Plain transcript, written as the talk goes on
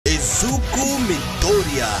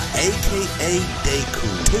Midoriya, aka Deku.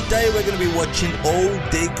 Today we're going to be watching all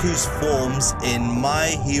Deku's forms in My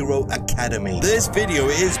Hero Academy. This video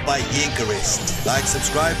is by Yigarist. Like,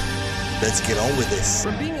 subscribe. Let's get on with this.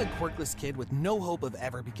 From being a quirkless kid with no hope of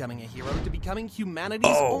ever becoming a hero to becoming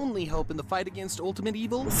humanity's only hope in the fight against ultimate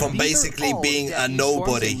evil. From basically being a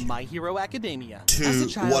nobody My Hero Academia to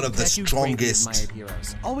one of the strongest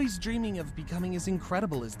heroes, always dreaming of becoming as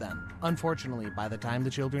incredible as them. Unfortunately, by the time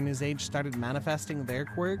the children his age started manifesting their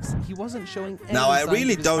quirks, he wasn't showing any Now, I signs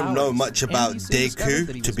really of his don't know powers, much and about he soon discovered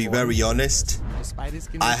that he Deku, to was be born very honest. Despite his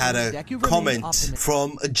I had a condition, Deku comment remained optimistic.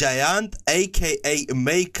 from Giant, aka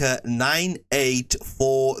Maker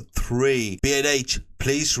 9843. B&H,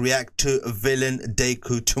 please react to villain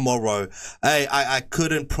Deku tomorrow. Hey, I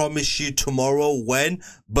couldn't promise you tomorrow when,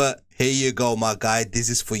 but here you go, my guy. This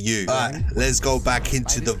is for you. Alright, let's go back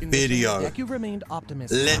into the video. Deku remained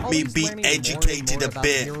optimistic, Let me be educated a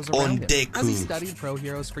bit on Deku. As he studied pro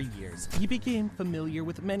heroes for years, he became familiar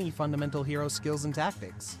with many fundamental hero skills and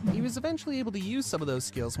tactics. He was eventually able to use some of those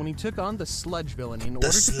skills when he took on the Sludge Villain in order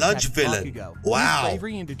to protect Bakugo. Wow. His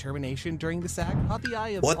bravery and determination during the sack caught the eye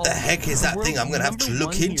of What the heck is that thing? I'm gonna have to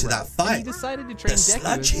look into that fight. He decided to train The Deku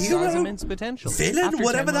Sludge as he saw his Hero? immense potential. Villain? After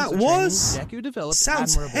Whatever 10 that months of was? training, Deku developed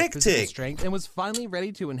Sounds admirable physical hectic. strength and was finally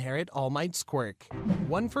ready to inherit All Might's quirk.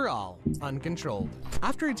 One for all, uncontrolled.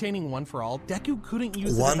 After attaining One for All, Deku couldn't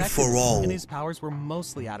use it One for effectively, all. and his powers were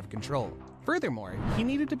mostly out of control. Furthermore, he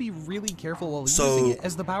needed to be really careful while So, using it,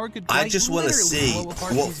 as the power could I just want to see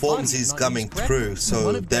what forms he's coming through.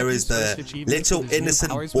 So there is the little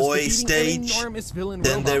innocent boy stage,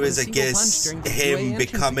 then there is, I guess, him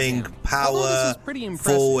becoming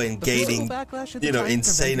powerful and gaining, you know,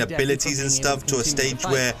 insane abilities and stuff to a stage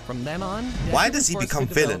where, from then on, why does he become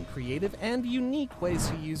villain? Creative and unique ways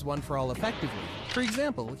to use One for All effectively. For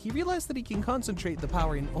example, he realized that he can concentrate the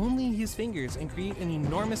power in only his fingers and create an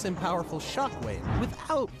enormous and powerful shockwave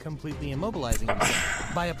without completely immobilizing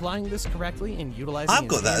himself. By applying this correctly and utilizing I've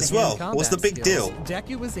got that as well. What's the big deal?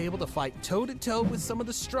 Deku was able to fight toe-to-toe with some of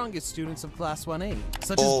the strongest students of Class 1A,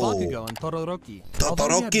 such as Bakugo and Todoroki.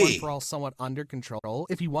 Although he had One for All somewhat under control,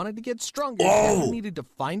 if he wanted to get stronger, Deku needed to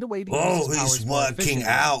find a way to use his powers he's more working efficiently,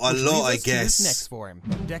 out a which lot, leads I us to who's guess. next for him.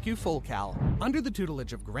 Deku Full Cal. Under the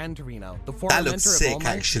tutelage of Gran Torino, the That former looks mentor sick, of All Might,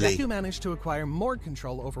 actually. Deku managed to acquire more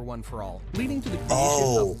control over One for All, leading to the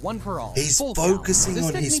creation of One for All. He's Full focusing Cal.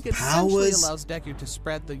 on his This technique essentially powers. allows Deku to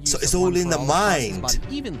spread the use So it's of all One in for the All across his mind. body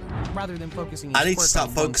evenly, rather than focusing his I need to quirk start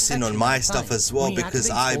on one focusing on section my at a stuff time. as well, When he because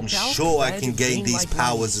activates I'm Full Cal, sure I the can edge gain gained these life energy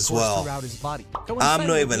powers as course well. throughout his body, I'm coinciding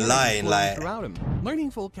not with even the lying, energy flowing like- throughout him.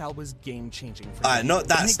 Learning Full Cal was game-changing for Alright, Deku, not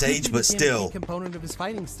that and it stage, quickly but became still. a key component of his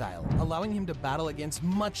fighting style, allowing him to battle against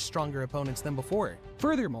much stronger opponents than before.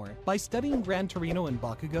 Furthermore, by studying Gran Torino and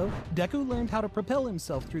Bakugo, Deku learned how to propel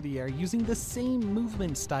himself through the air using the same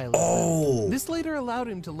movement style as them. This later allowed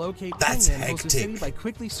him to locate That's Tanya and Hosu City hectic. by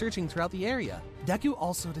quickly searching throughout the area. Deku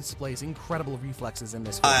also displays incredible reflexes in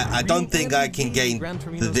this form. I don't think I can gain Gran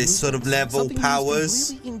Torino's this sort of movements, level something he was powers,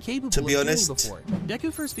 completely incapable to be of doing honest. before.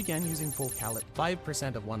 Deku first began using Full Cal at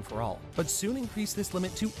 5% of One for All, but soon increased this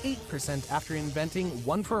limit to 8% after inventing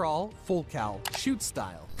One for All, Full Cal, Shoot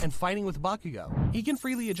Style, and fighting with Bakugo. He can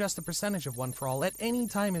freely adjust the percentage of One for All at any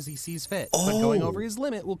time as he sees fit, but going over his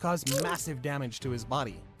limit will cause massive damage to his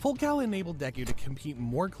body. Full Cal enabled Deku to compete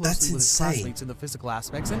more closely with his classmates in the physical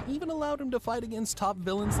aspects, and even allowed him to fight against top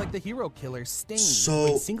villains like the hero killer Stain.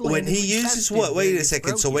 So when he uses what? Wait a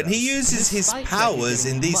second. So when he uses his powers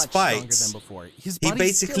in these fights, he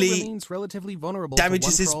basically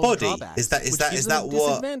damages his body. Is that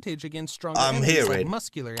what I'm hearing?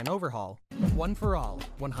 Muscular and overhaul. One for All,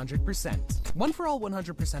 100%. One for All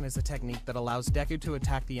 100% is a technique that allows Deku to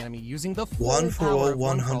attack the enemy using the full One for power all, of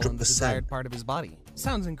One for All in the 100%. desired part of his body.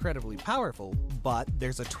 Sounds incredibly powerful, but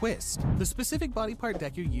there's a twist. The specific body part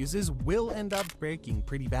Deku uses will end up breaking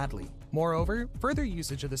pretty badly. Moreover, further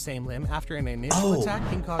usage of the same limb after an initial attack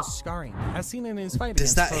can cause scarring, as seen in his fight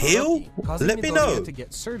Does against that heal? Todoroki, causing Let me Midoriya know. to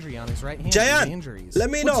get surgery on his right hand Giant, due to injuries. let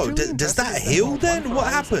me What's know. truly Does impressive that is heal while then? One for What All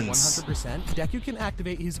is at happens? 100%, Deku can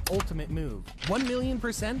activate his ultimate move,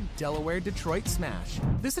 1,000,000% Delaware Detroit Smash.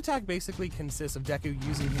 This attack basically consists of Deku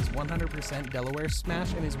using his 100% Delaware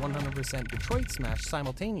Smash and his 100% Detroit Smash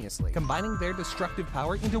simultaneously, combining their destructive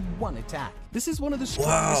power into one attack. This is one of the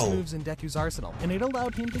strongest moves in Deku's arsenal, and it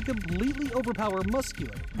allowed him to completely completely overpower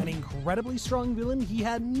Muscular, an incredibly strong villain he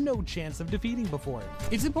had no chance of defeating before.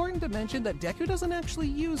 It's important to mention that Deku doesn't actually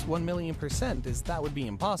use 1,000,000%, as that would be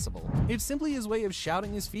impossible. It's simply his way of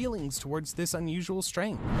shouting his feelings towards this unusual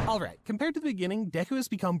strength. Alright, compared to the beginning, Deku has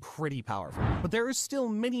become pretty powerful, but there are still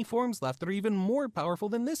many forms left that are even more powerful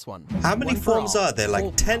than this one. How many forms are there?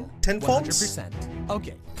 Like 10 forms? 100%.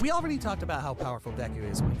 Okay, we already talked about how powerful Deku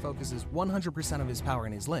is when he focuses 100% of his power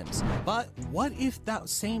in his limbs, but what if that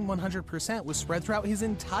same 100% was spread throughout his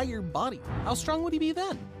entire body? How strong would he be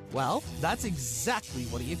then? Well, that's exactly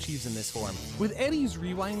what he achieves in this form. With Eddie's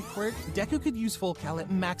Rewind quirk, Deku could use Full Cal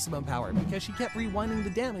at maximum power because she kept rewinding the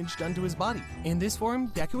damage done to his body. In this form,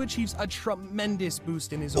 Deku achieves a tremendous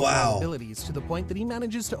boost in his overall abilities to the point that he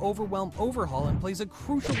manages to overwhelm Overhaul and plays a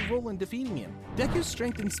crucial role in defeating him. Deku's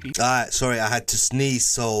strength and speed... sorry, I had to sneeze,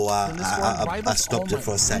 so I stopped it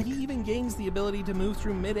for a sec. He even gains the ability to move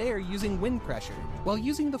through mid-air using wind pressure. While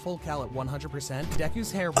using the Full Cal at 100%,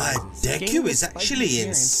 Deku's hair rises. Deku is actually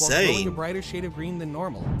insane. A brighter shade of green than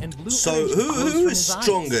normal, and blue. So who is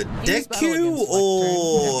stronger, Deku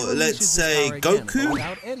or let's say Goku?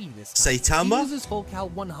 Saitama?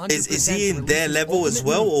 Is he in their level as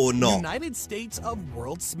well or not? United States of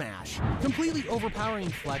World Smash, completely overpowering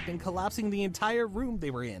Fleck and collapsing the entire room they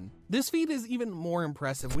were in. This feat is even more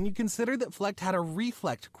impressive when you consider that Fleck had a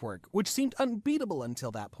Reflect quirk, which seemed unbeatable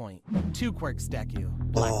until that point. 2 quirks Deku.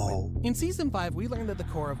 Black Whip. In Season 5, we learned that the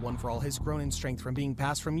core of One For All has grown in strength from being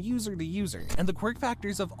passed from user to user, and the quirk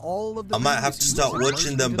factors of all of the... I might have to start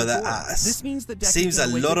watching them, but this means that Deku seems a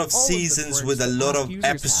lot of seasons with a lot of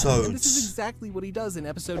episodes. And this is exactly what he does in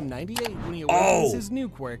episode 98 when he awakens his new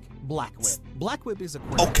quirk, Black Whip. Black Whip is a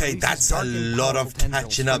quirk. Okay, that's a lot of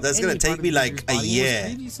catching up. That's gonna take me like a year.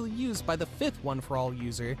 Previously used by the 5th One For All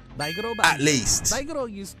user, Daigoro. At least.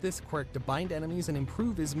 Daigoro used this quirk to bind enemies and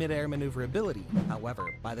improve his mid-air maneuverability. However,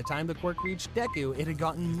 by the time the quirk reached Deku, it had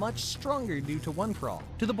gotten much stronger due to One For All,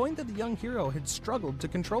 to the point that the young hero had struggled to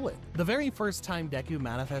control it. The very first time Deku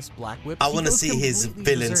manifests Black Whip, I want to see his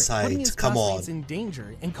villain side. Come on. In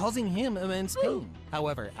danger and causing him immense pain.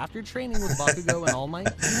 However, after training with Bakugo and All Might,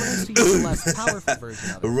 he learns to use a less powerful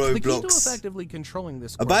version of it. Roblox. The key to effectively controlling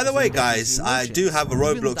this quirk by the way, guys, I do have a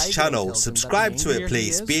Roblox channel. Subscribe to it,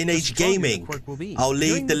 please. BNH Gaming. I'll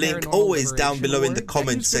leave the link always down below in the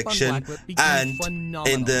comment section and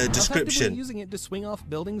in the description. Using it to swing off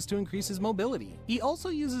buildings to increase his mobility. He also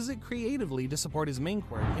uses it creatively to support his main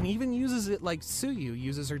quirk, and even uses it like Tsuyu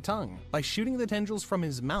uses her tongue, by shooting the tendrils from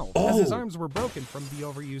his mouth, as his arms were broken from the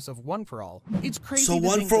overuse of One For All. It's crazy. So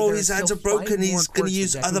One For All, his hands are broken, he's gonna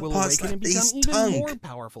use other parts like his tongue. More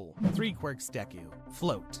powerful. 3 quirks Deku.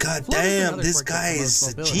 Float. God damn, this guy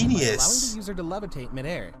is a genius. Allowing the user to levitate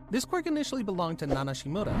midair. This quirk initially belonged to Nana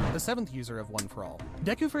Shimura, the 7th user of One For All.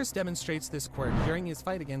 Deku first demonstrates this quirk during his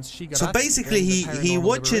fight against Shigaraki. So basically he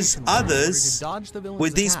watches others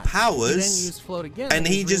with these powers and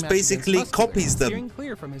he just basically copies them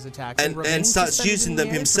and starts using them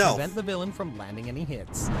himself. To prevent the villain from landing any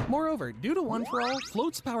hits. Moreover, due to One For All,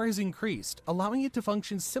 Float's power has increased, allowing it to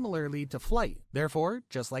function similarly to Flight. Therefore,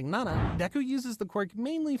 just like Nana, Deku uses the quirk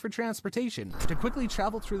mainly for transportation, to quickly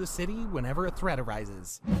travel through the city whenever a threat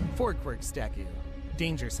arises. 4 quirks Deku.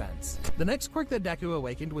 Danger Sense. The next quirk that Deku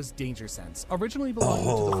awakened was Danger Sense, originally belonging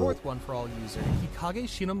to the 4th One For All user, Hikage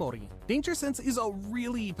Shinomori. Danger Sense is a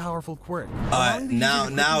really powerful quirk.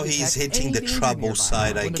 Now he's hitting the trouble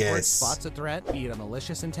side, I guess. When the quirk spots a threat, be it a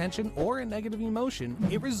malicious intention or a negative emotion,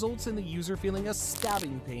 it results in the user feeling a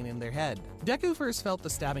stabbing pain in their head. Deku first felt the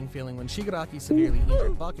stabbing feeling when Shigaraki severely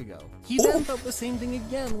injured Bakugo. He then felt the same thing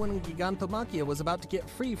again when Gigantomachia was about to get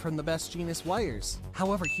free from the Best Jeanist wires.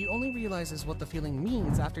 However, he only realizes what the feeling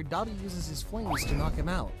means after Dabi uses his flames to knock him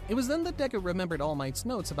out. It was then that Deku remembered All Might's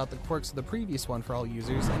notes about the quirks of the previous One For All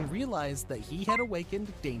users and realized that he had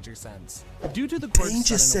awakened Danger Sense. Due to the quirk's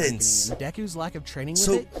sudden awakening and Deku's lack of training with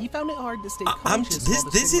it, he found it hard to stay conscious.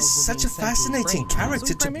 This is such a fascinating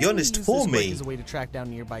character, to be honest, for me. As a way to track down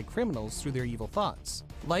nearby criminals through their evil thoughts.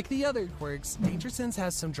 Like the other quirks, Danger Sense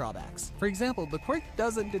has some drawbacks. For example, the quirk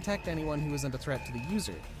doesn't detect anyone who isn't a threat to the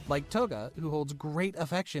user, like Toga, who holds great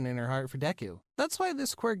affection in her heart for Deku. That's why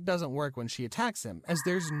this quirk doesn't work when she attacks him, as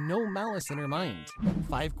there's no malice in her mind.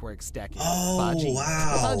 5 quirks Deku. Bajin.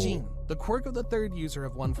 Bajin, the quirk of the 3rd user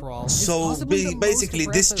of One For All. So basically,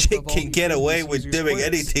 this chick can get away with doing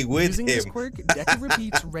anything with Using him. This quirk, Deku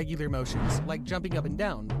repeats regular motions, like jumping up and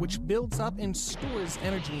down, which builds up and stores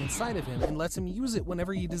energy inside of him and lets him use it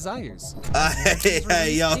whenever he desires.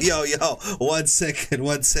 Hey, yo. 1 second.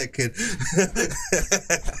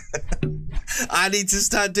 I need to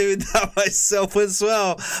start doing that myself as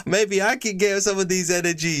well. Maybe I can get some of these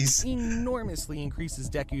energies. Enormously increases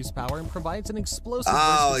Deku's power and provides an explosive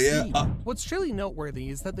Oh, burst of yeah. speed. What's truly noteworthy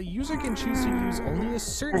is that the user can choose to use only a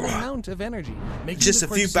certain amount of energy, making Just the a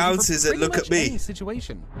quirk few suited for bounces and pretty look at much me. any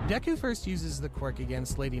situation. Deku first uses the quirk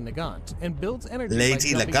against Lady Nagant and builds energy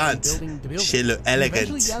Lady by jumping Nagant. from building to building. She look He elegant.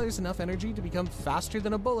 eventually gathers enough energy to become faster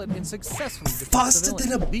than a bullet and successfully defeats Faster the than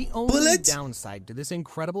villain. a The only bullet? downside to this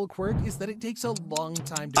incredible quirk is that it takes a long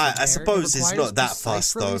time to I prepare suppose and it's requires not that precise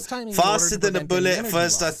fast though. release timing in order Faster to than a prevent any bullet. energy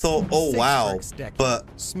First I loss. thought, oh 6 wow, quirks, Deku.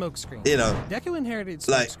 but Smokescreen. you know, Deku inherited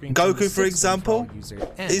like Smokescreen Goku, from for the example, user,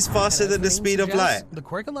 is faster and as than the name speed of suggests, light. The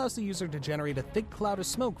quirk allows the user to generate a thick cloud of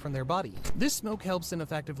smoke from their body. This smoke helps in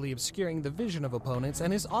effectively obscuring the vision of opponents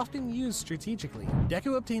and is often used strategically.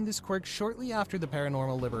 Deku obtained this quirk shortly after the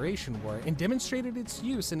Paranormal Liberation War and demonstrated its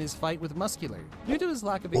use in his fight with Muscular. Due to his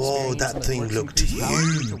lack of Whoa, experience that in the thing quirk's looked increased power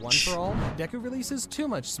due to huge. 1-for-all, Deku releases too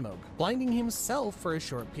much smoke, blinding himself for a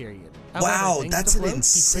short period. However, Wow, thanks that's to an Float, he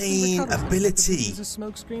quickly insane recovers and ability. effectively uses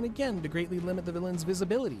Smokescreen again to greatly limit the villain's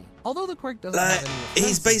visibility. Although the quirk doesn't Like, have any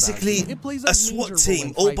he's offensive basically value, it plays a a SWAT major role team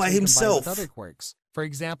in all fights by when combined himself. with other quirks. For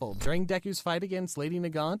example, during Deku's fight against Lady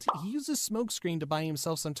Nagant, he uses Smokescreen to buy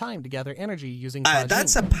himself some time to gather energy using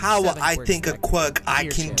that's a Fajin. power 7 I quirks think a Deku. quirk I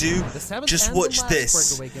Gear can Shift. do. The 7th Just and watch the last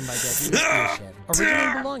this. quirk awakened by Deku is Gear Shift,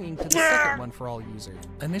 originally belonging to the second one-for-all user.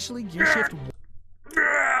 Initially, Gear Shift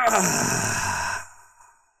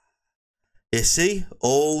You see?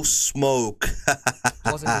 All smoke.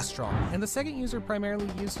 wasn't as strong, and the second user primarily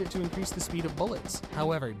used it to increase the speed of bullets.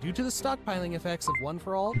 However, due to the stockpiling effects of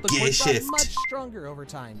 1-for-all, the Gear quirk got Shift. much stronger over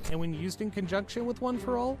time, and when used in conjunction with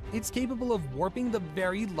 1-for-all, it's capable of warping the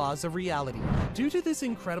very laws of reality. Due to this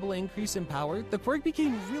incredible increase in power, the quirk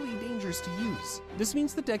became really dangerous to use. This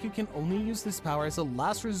means that Deku can only use this power as a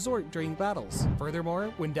last resort during battles.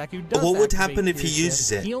 Furthermore, when Deku does What would activate happen if he Gear uses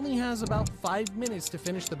Shift, it? he only has about 5 minutes to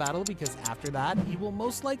finish the battle because after that, he will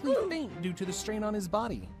most likely faint due to the strain on his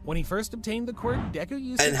body. When he first obtained the quirk, Deku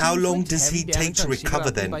used And it how to long inflict does he heavy take damage to on recover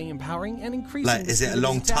Shigaraki then? by empowering and increasing Like, the is it speed a of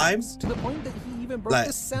long his attacks, time? to the point that he even broke Like,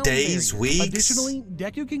 the sound days, barrier. weeks? Additionally,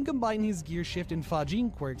 Deku can combine his Gear Shift and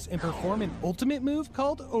Fajin quirks and perform an ultimate move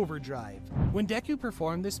called Overdrive. When Deku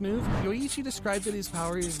performed this move, Yoichi described that his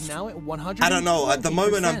power is now at 100. I don't know. At the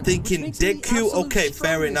moment, I'm thinking Deku. Okay,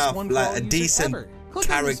 fair enough. Like a decent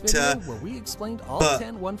character, where we explained all but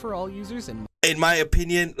 10 1-for-all users and in my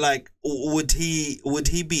opinion, like, would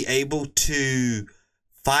he be able to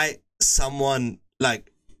fight someone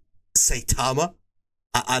like Saitama?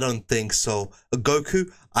 I don't think so.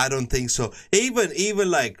 Goku? I don't think so.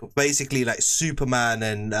 Even like basically like Superman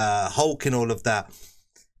and Hulk and all of that.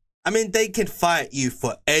 I mean, they can fight you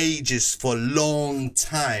for ages, for a long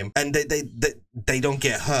time, and they don't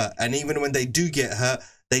get hurt. And even when they do get hurt,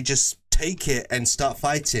 they just take it and start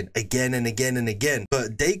fighting again and again and again.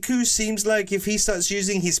 But Deku seems like if he starts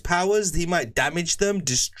using his powers, he might damage them,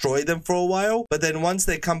 destroy them for a while. But then once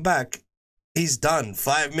they come back, he's done.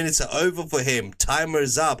 5 minutes are over for him. Timer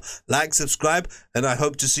is up. Like, subscribe, and I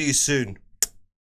hope to see you soon.